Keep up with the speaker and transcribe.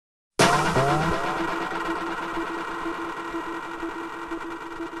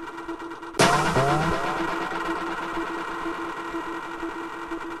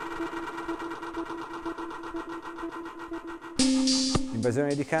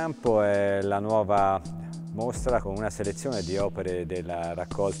Invasioni di campo è la nuova mostra con una selezione di opere della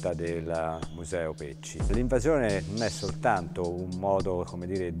raccolta del Museo PECCI. L'invasione non è soltanto un modo, come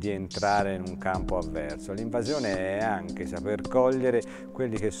dire, di entrare in un campo avverso, l'invasione è anche saper cogliere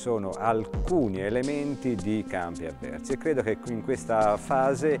quelli che sono alcuni elementi di campi avversi e credo che in questa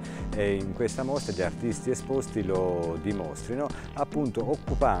fase e in questa mostra gli artisti esposti lo dimostrino, appunto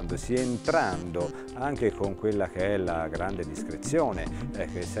occupandosi, entrando anche con quella che è la grande discrezione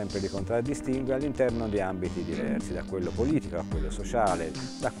che sempre li contraddistingue all'interno di ambiti diversi, da quello politico a quello sociale,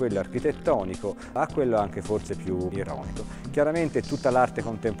 da quello architettonico a quello anche forse più ironico. Chiaramente tutta l'arte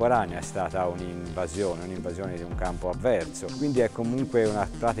contemporanea è stata un'invasione di un campo avverso, quindi è comunque una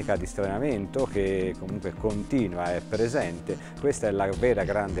pratica di straniamento che comunque continua, è presente. Questa è la vera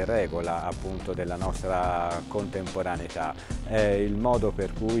grande regola appunto della nostra contemporaneità, è il modo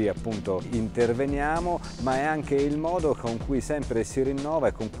per cui appunto interveniamo, ma è anche il modo con cui sempre si rinnova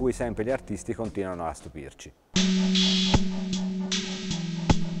e con cui sempre gli artisti continuano a stupirci.